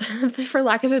for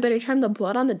lack of a better term, the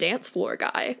blood on the dance floor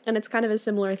guy. And it's kind of a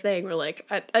similar thing where, like,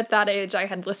 at that age, I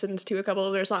had listened to a couple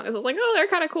of their songs. I was like, oh, they're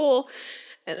kind of cool.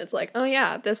 And it's like, oh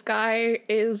yeah, this guy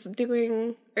is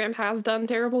doing and has done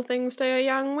terrible things to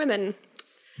young women.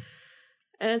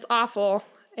 And it's awful.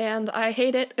 And I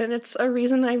hate it. And it's a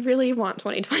reason I really want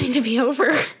 2020 to be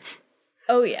over.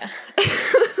 Oh yeah.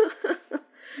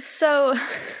 So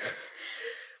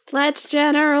let's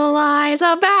generalize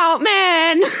about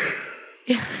men.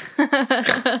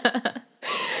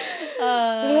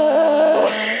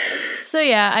 So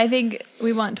yeah, I think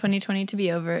we want 2020 to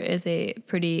be over is a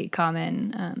pretty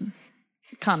common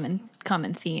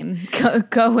theme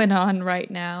going on right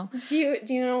now. Do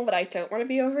you know what I don't want to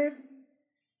be over?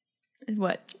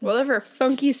 What? Whatever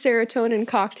funky serotonin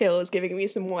cocktail is giving me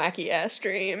some wacky ass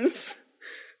dreams.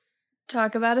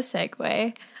 Talk about a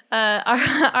segue.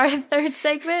 Our third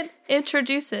segment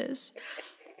introduces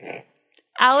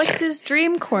Alex's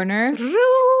Dream Corner.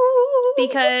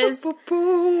 Because,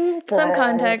 some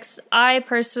context, I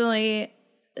personally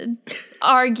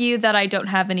argue that I don't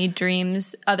have any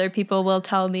dreams. Other people will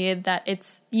tell me that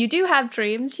you do have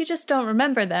dreams, you just don't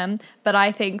remember them. But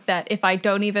I think that if I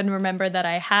don't even remember that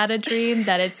I had a dream,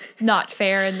 that it's not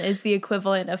fair and is the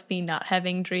equivalent of me not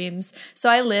having dreams. So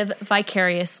I live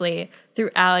vicariously through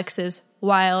Alex's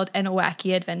wild and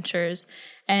wacky adventures.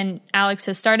 And Alex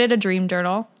has started a dream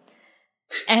journal.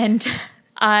 And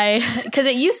because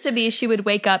it used to be she would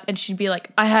wake up and she'd be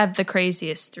like, I had the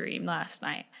craziest dream last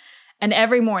night. And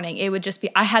every morning it would just be,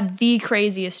 I had the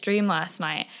craziest dream last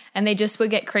night. And they just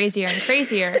would get crazier and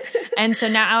crazier. And so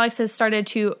now Alex has started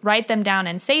to write them down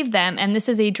and save them. And this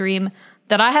is a dream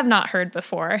that I have not heard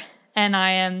before. And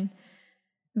I am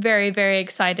very, very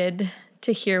excited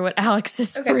to hear what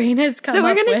Alex's brain has come up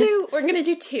with. So we're gonna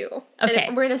do two. Okay.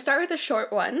 And we're gonna start with a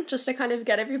short one, just to kind of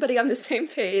get everybody on the same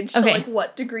page Okay. to like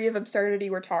what degree of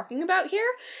absurdity we're talking about here.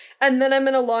 And then I'm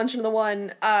gonna launch into the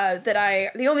one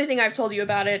the only thing I've told you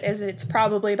about it is it's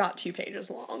probably about 2 pages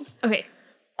long. Okay.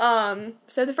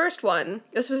 So the first one,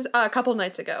 this was a couple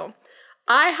nights ago.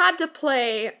 I had to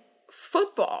play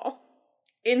football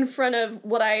in front of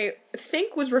what I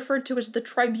think was referred to as the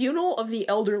Tribunal of the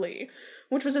Elderly,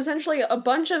 which was essentially a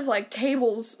bunch of like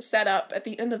tables set up at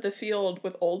the end of the field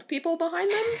with old people behind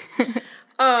them.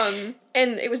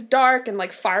 And it was dark and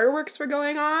like fireworks were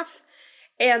going off.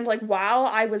 And like while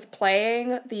I was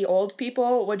playing, the old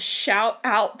people would shout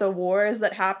out the wars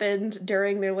that happened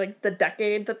during their like the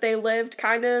decade that they lived,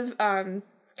 kind of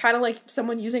like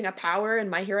someone using a power in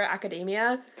My Hero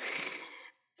Academia.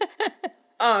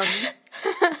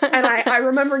 And I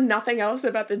remember nothing else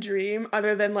about the dream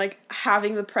other than like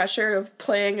having the pressure of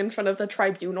playing in front of the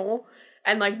tribunal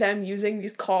and like them using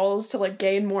these calls to like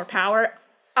gain more power.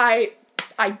 I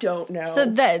don't know. So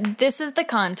this is the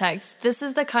context. This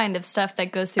is the kind of stuff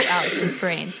that goes through Alex's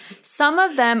brain. Some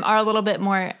of them are a little bit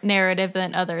more narrative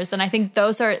than others, and I think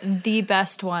those are the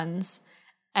best ones.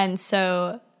 And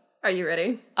so... Are you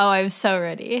ready? Oh, I'm so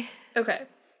ready. Okay.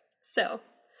 So,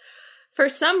 for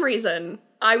some reason,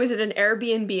 I was at an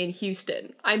Airbnb in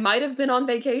Houston. I might have been on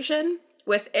vacation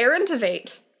with Aaron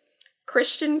Tveit,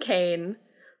 Christian Kane,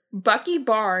 Bucky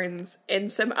Barnes,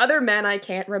 and some other men I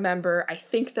can't remember. I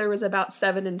think there was about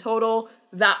 7 in total.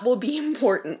 That will be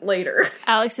important later.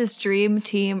 Alex's dream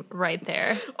team right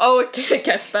there. Oh, it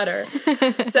gets better.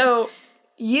 So,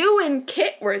 you and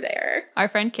Kit were there. Our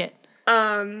friend Kit.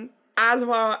 As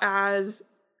well as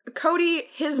Cody,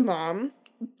 his mom,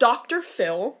 Dr.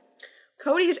 Phil,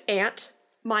 Cody's aunt,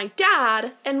 my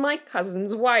dad, and my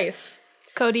cousin's wife.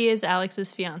 Cody is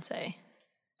Alex's fiance.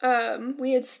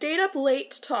 We had stayed up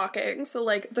late talking, so,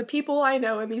 like, the people I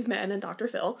know and these men and Dr.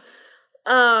 Phil.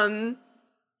 Even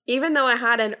though I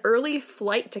had an early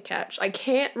flight to catch, I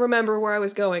can't remember where I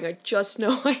was going, I just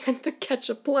know I had to catch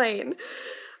a plane.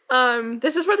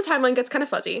 This is where the timeline gets kind of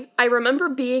fuzzy. I remember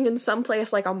being in some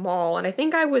place like a mall, and I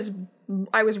think I was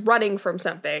running from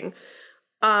something.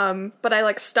 But I,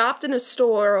 like, stopped in a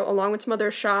store along with some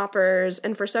other shoppers,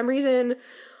 and for some reason...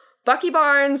 Bucky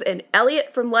Barnes and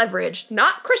Elliot from Leverage.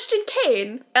 Not Christian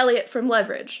Kane, Elliot from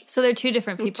Leverage. So they're two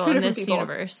different people in this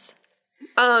universe.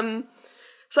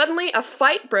 Suddenly a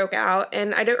fight broke out,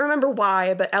 and I don't remember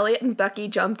why, but Elliot and Bucky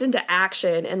jumped into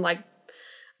action, and, like,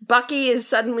 Bucky is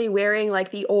suddenly wearing, like,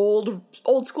 the old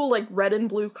school, like, red and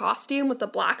blue costume with the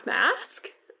black mask.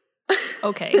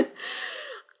 Okay.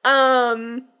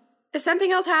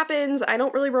 Something else happens, I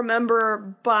don't really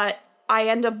remember, but I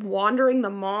end up wandering the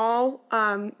mall,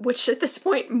 which at this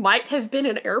point might have been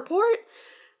an airport,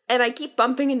 and I keep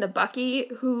bumping into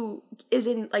Bucky, who is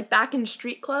in, like, back in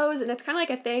street clothes, and it's kind of like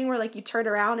a thing where, like, you turn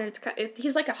around and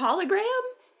he's like a hologram.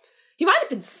 He might have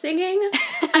been singing.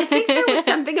 I think there was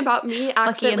something about me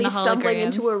accidentally stumbling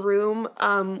into a room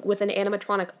with an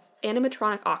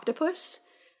animatronic octopus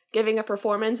giving a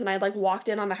performance, and I, like, walked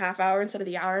in on the half hour instead of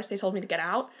the hours they told me to get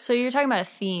out. So you're talking about a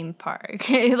theme park.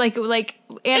 like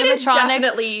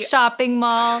animatronics, shopping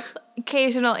mall,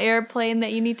 occasional airplane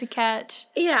that you need to catch.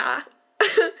 Yeah.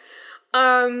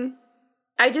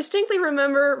 I distinctly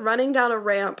remember running down a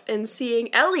ramp and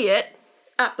seeing Elliot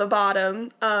at the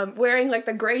bottom, wearing, like,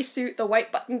 the gray suit, the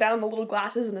white button down, the little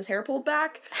glasses, and his hair pulled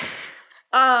back.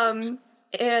 Seeing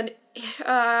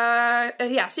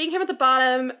him at the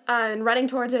bottom and running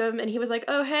towards him, and he was like,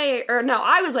 oh, hey, or no,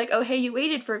 I was like, oh, hey, you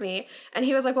waited for me. And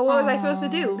he was like, well, what was I supposed to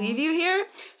do? Leave you here?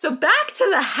 So back to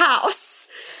the house.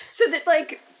 So that,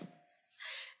 like...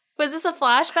 Was this a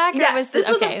flashback? Or Yes, was this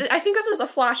was. okay. I think this was a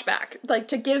flashback, like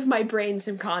to give my brain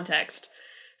some context.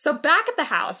 So back at the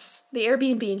house, the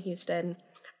Airbnb in Houston,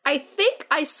 I think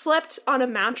I slept on a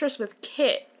mattress with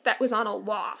Kit that was on a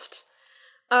loft.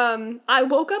 I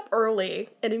woke up early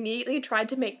and immediately tried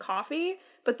to make coffee,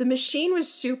 but the machine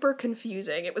was super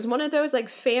confusing. It was one of those like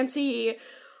fancy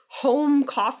home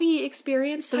coffee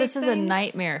experience. So this is a things.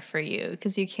 nightmare for you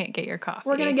because you can't get your coffee.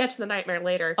 We're gonna get to the nightmare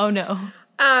later. Oh no.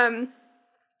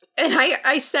 And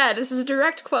I said, this is a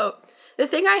direct quote, the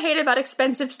thing I hate about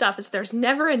expensive stuff is there's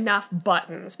never enough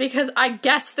buttons, because I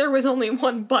guess there was only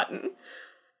one button.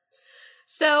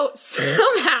 So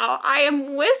somehow I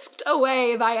am whisked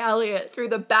away by Elliot through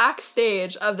the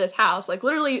backstage of this house, like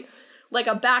literally like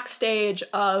a backstage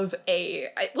of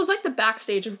it was like the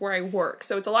backstage of where I work.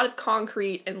 So it's a lot of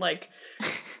concrete and like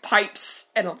pipes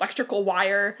and electrical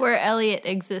wire. Where Elliot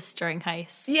exists during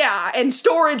heists. Yeah, and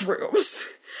storage rooms.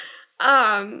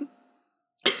 And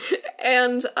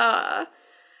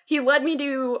he led me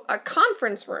to a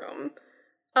conference room.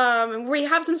 We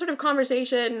have some sort of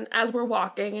conversation as we're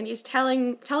walking, and he's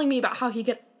telling me about how he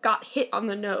got hit on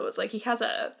the nose. Like he has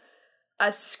a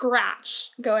scratch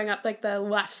going up like the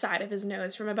left side of his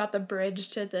nose from about the bridge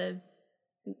to the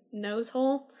nose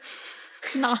hole.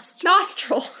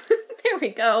 Nostril. There we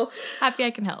go. Happy I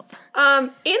can help.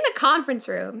 In the conference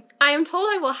room, I am told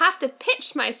I will have to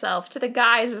pitch myself to the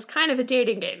guys as kind of a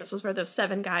dating game. This is where those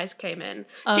 7 guys came in.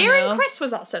 Oh, Darren no. Chris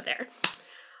was also there.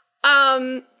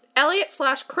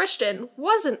 Elliot/Christian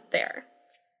wasn't there.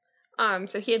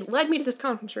 So he had led me to this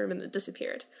conference room and then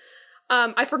disappeared.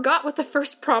 I forgot what the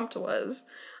first prompt was.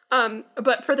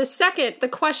 But for the second, the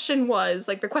question was,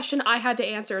 like, the question I had to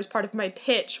answer as part of my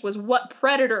pitch was, what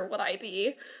predator would I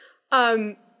be?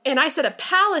 And I said a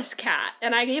Pallas cat,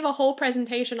 and I gave a whole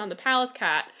presentation on the Pallas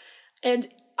cat. And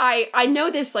I know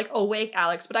this, like, awake,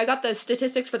 Alex, but I got the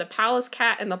statistics for the Pallas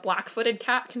cat and the black-footed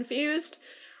cat confused.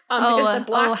 Because the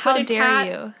black-footed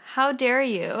cat... How dare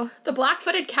you? The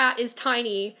black-footed cat is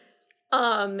tiny,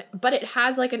 but it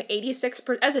has, like, an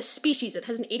 86%... As a species, it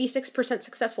has an 86%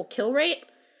 successful kill rate.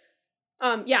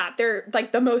 Yeah, they're,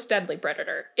 like, the most deadly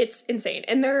predator. It's insane.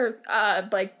 And they're,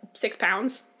 like, 6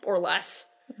 pounds or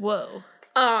less. Whoa.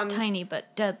 Tiny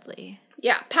but deadly.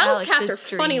 Yeah, Pallas cats are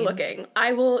Alex's funny dream. looking.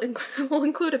 I will will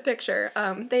include a picture.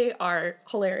 They are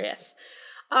hilarious.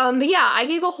 But yeah, I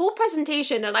gave a whole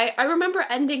presentation, and I remember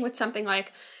ending with something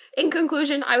like, in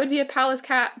conclusion, I would be a Pallas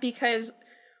cat because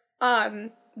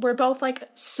we're both, like,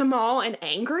 small and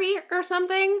angry or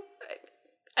something.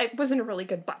 It wasn't a really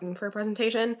good button for a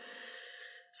presentation.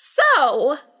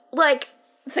 So, like,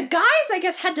 the guys, I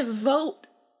guess, had to vote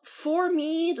for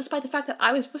me, despite the fact that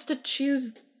I was supposed to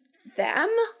choose them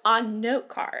on note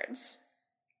cards.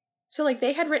 So, like,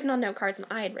 they had written on note cards and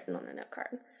I had written on a note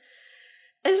card.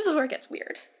 And this is where it gets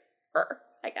weird.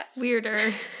 I guess.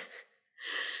 Weirder.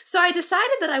 So I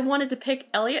decided that I wanted to pick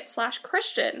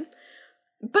Elliot/Christian,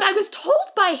 but I was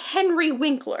told by Henry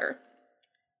Winkler,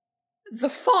 the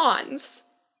Fonz,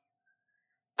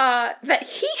 that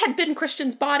he had been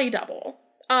Christian's body double,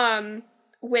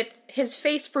 with his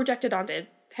face projected onto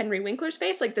Henry Winkler's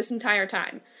face, like, this entire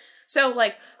time. So,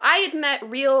 like, I had met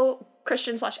real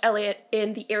Christian/Elliot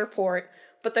in the airport,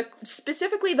 but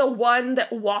specifically the one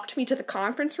that walked me to the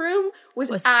conference room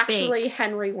was actually fake.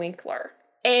 Henry Winkler.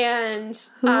 And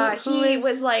he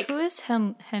was like... Who is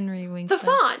Henry Winkler? The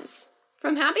Fonz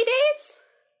from Happy Days?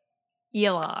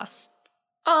 You lost.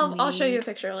 I'll show you a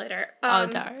picture later. Oh,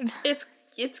 darn.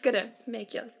 It's gonna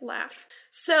make you laugh.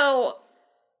 So...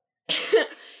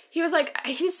 He was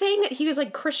saying that he was,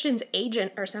 like, Christian's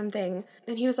agent or something.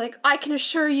 And he was like, I can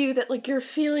assure you that, like, your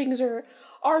feelings are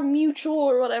mutual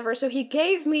or whatever. So he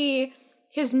gave me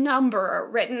his number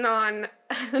written on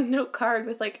a note card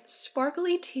with, like,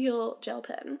 sparkly teal gel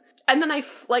pen. And then I,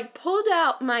 pulled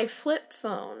out my flip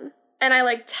phone and I,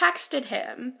 like, texted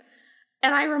him.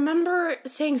 And I remember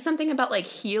saying something about, like,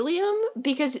 helium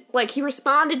because, like, he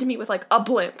responded to me with, like, a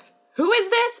blimp. Who is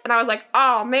this? And I was like,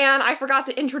 oh man, I forgot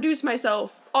to introduce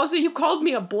myself. Also, you called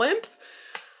me a blimp?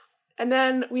 And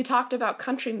then we talked about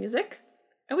country music.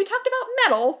 And we talked about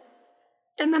metal.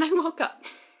 And then I woke up.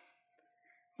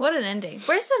 What an ending.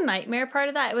 Where's the nightmare part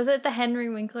of that? Was it the Henry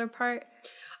Winkler part?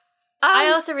 I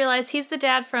also realized he's the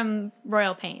dad from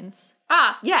Royal Pains.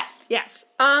 Ah, yes.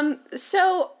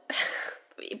 So,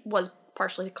 it was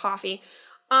partially the coffee.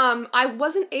 I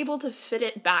wasn't able to fit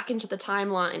it back into the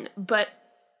timeline, but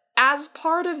as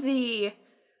part of I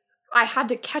had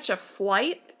to catch a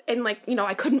flight and, like, you know,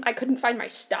 I couldn't find my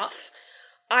stuff.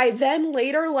 I then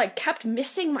later, like, kept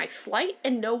missing my flight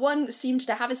and no one seemed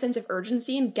to have a sense of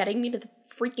urgency in getting me to the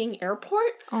freaking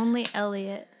airport. Only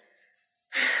Elliot.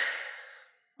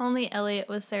 Only Elliot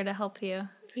was there to help you.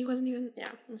 He wasn't even, it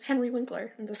was Henry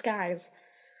Winkler in disguise.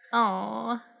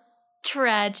 Oh,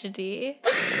 tragedy.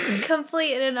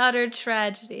 Complete and utter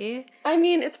tragedy. I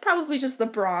mean, it's probably just the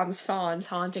bronze fawns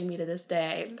haunting me to this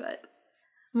day, but...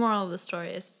 Moral of the story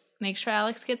is, make sure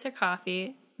Alex gets her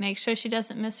coffee. Make sure she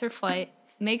doesn't miss her flight.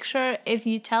 Make sure if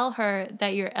you tell her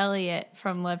that you're Elliot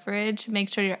from Leverage, make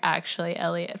sure you're actually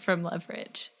Elliot from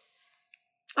Leverage.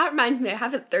 That reminds me, I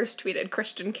haven't thirst tweeted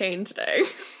Christian Kane today.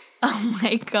 Oh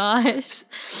my gosh.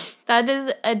 That is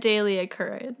a daily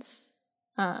occurrence.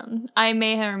 I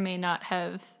may or may not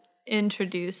have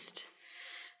introduced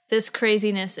this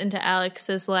craziness into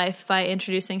Alex's life by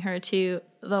introducing her to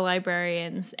The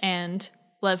Librarians and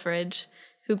Leverage,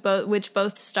 which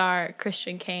both star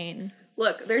Christian Kane.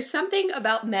 Look, there's something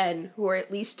about men who are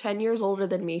at least 10 years older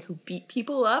than me who beat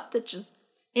people up that just...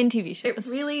 In TV shows.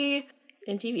 It really...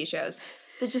 In TV shows.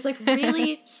 That just, like,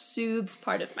 really soothes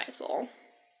part of my soul.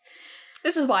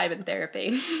 This is why I'm in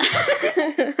therapy.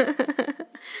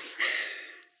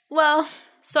 Well,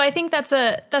 so I think that's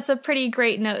a pretty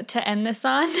great note to end this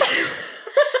on.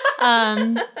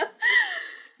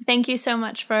 Thank you so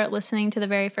much for listening to the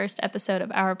very first episode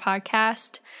of our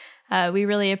podcast. We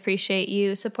really appreciate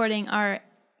you supporting our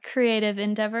creative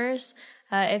endeavors.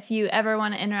 If you ever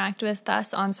want to interact with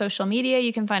us on social media,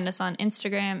 you can find us on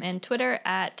Instagram and Twitter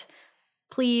at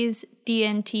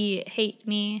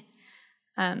pleasednthateme.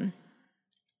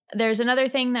 There's another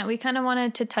thing that we kind of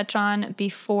wanted to touch on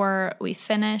before we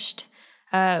finished.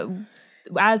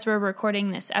 As we're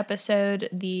recording this episode,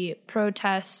 the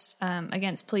protests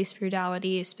against police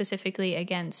brutality, specifically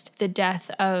against the death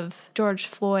of George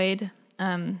Floyd,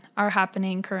 are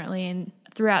happening currently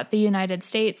throughout the United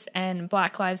States, and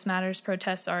Black Lives Matter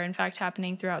protests are in fact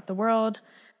happening throughout the world.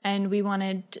 And we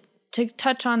wanted to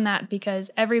touch on that because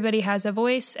everybody has a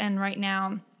voice, and right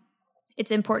now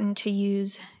it's important to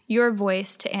use your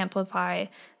voice to amplify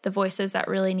the voices that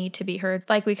really need to be heard.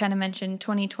 Like we kind of mentioned,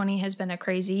 2020 has been a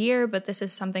crazy year, but this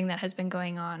is something that has been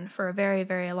going on for a very,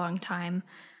 very long time.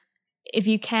 If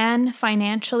you can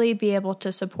financially be able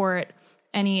to support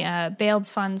any bailed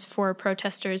funds for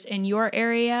protesters in your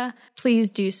area, please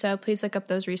do so. Please look up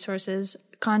those resources.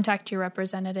 Contact your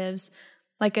representatives.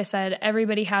 Like I said,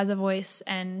 everybody has a voice,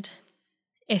 and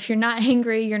if you're not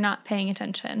angry, you're not paying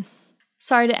attention.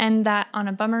 Sorry to end that on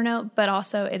a bummer note, but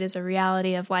also it is a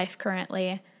reality of life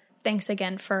currently. Thanks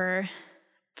again for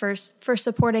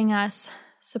supporting us.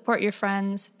 Support your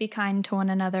friends. Be kind to one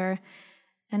another.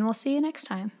 And we'll see you next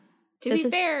time. To be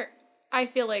fair, I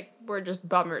feel like we're just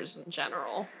bummers in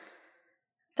general.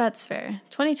 That's fair.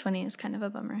 2020 is kind of a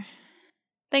bummer.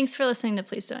 Thanks for listening to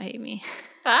Please Don't Hate Me.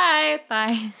 Bye.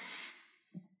 Bye.